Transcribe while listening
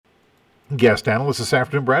Guest analyst this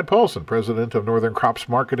afternoon, Brad Paulson, president of Northern Crops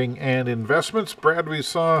Marketing and Investments. Brad, we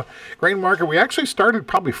saw grain market. We actually started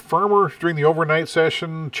probably firmer during the overnight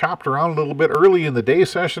session, chopped around a little bit early in the day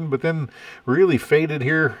session, but then really faded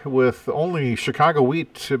here with only Chicago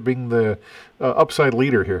wheat being the upside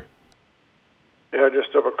leader here. Yeah,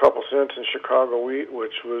 just up a couple cents in Chicago wheat,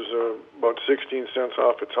 which was about 16 cents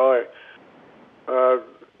off its high.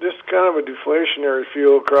 Just kind of a deflationary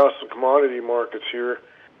feel across the commodity markets here.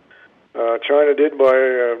 China did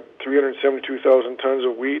buy 372,000 tons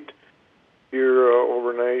of wheat here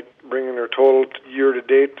overnight, bringing their total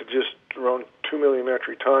year-to-date to just around 2 million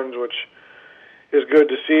metric tons, which is good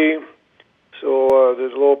to see. So the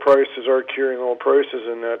low prices are carrying low prices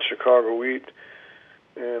in that Chicago wheat,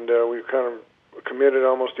 and we've kind of committed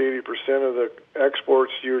almost 80% of the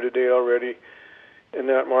exports year-to-date already in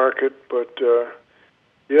that market. But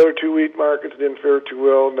the other two wheat markets didn't fare too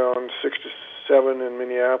well, down 6 to 7 in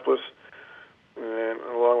Minneapolis, and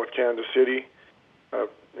along with Kansas City.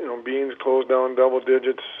 Beans closed down double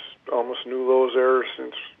digits, almost new lows there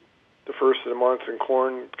since the first of the month, and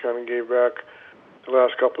corn kind of gave back the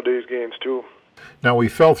last couple of days' gains too. Now, we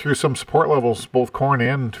fell through some support levels, both corn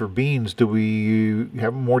and for beans. Do we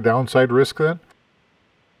have more downside risk then?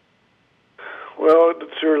 Well, it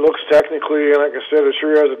sure looks technically, and like I said, it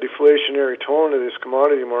sure has a deflationary tone to this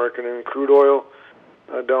commodity market. And crude oil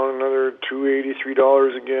down another $2.80,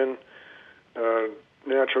 $3 again.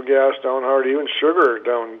 Natural gas down hard, even sugar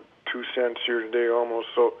down 2 cents here today almost.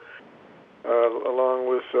 So, along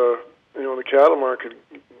with the cattle market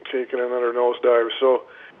taking another nosedive. So,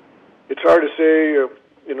 it's hard to say.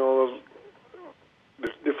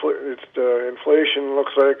 Inflation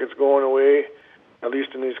looks like it's going away, at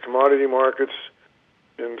least in these commodity markets.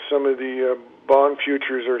 And some of the bond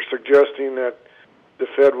futures are suggesting that the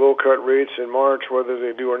Fed will cut rates in March. Whether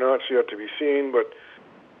they do or not is yet to be seen. But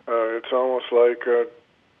it's almost like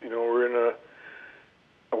we're in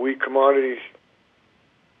a weak commodity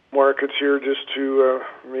markets here just to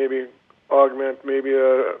maybe augment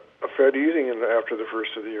a Fed easing after the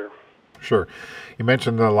first of the year. Sure. You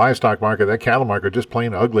mentioned the livestock market. That cattle market just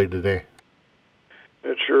plain ugly today.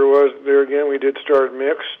 It sure was. There again, we did start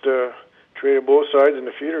mixed, traded both sides in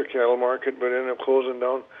the feeder cattle market, but ended up closing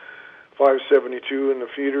down $5.72 in the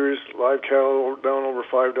feeders. Live cattle down over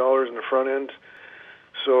 $5 in the front end.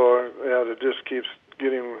 So, it just keeps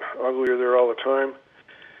getting uglier there all the time.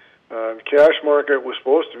 The cash market was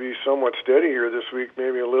supposed to be somewhat steady here this week,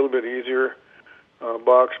 maybe a little bit easier.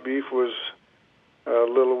 Box beef was a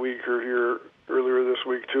little weaker here earlier this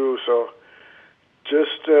week, too. So,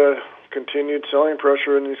 just continued selling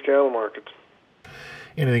pressure in these cattle markets.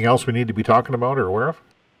 Anything else we need to be talking about or aware of?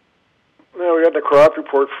 Well, we got the crop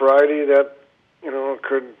report Friday that,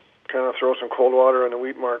 could kind of throw some cold water on the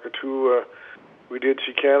wheat market, too. We did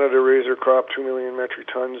see Canada raise their crop 2 million metric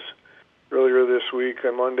tons earlier this week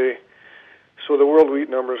on Monday. So the world wheat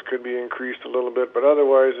numbers could be increased a little bit, but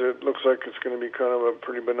otherwise it looks like it's going to be kind of a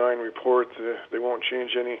pretty benign report. They won't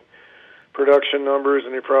change any production numbers,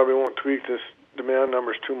 and they probably won't tweak this demand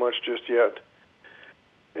numbers too much just yet.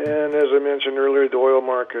 And as I mentioned earlier, the oil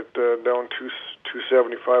market down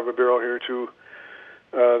 $2.75 a barrel here too.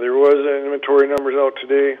 There was inventory numbers out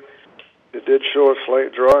today. It did show a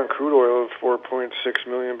slight draw in crude oil of 4.6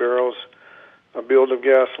 million barrels, a build of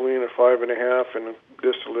gasoline of 5.5, and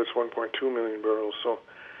distillates 1.2 million barrels. So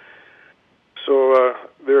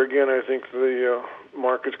there again, I think the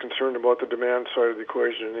market's concerned about the demand side of the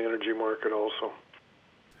equation in the energy market also.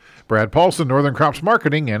 Brad Paulson, Northern Crops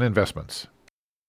Marketing and Investments.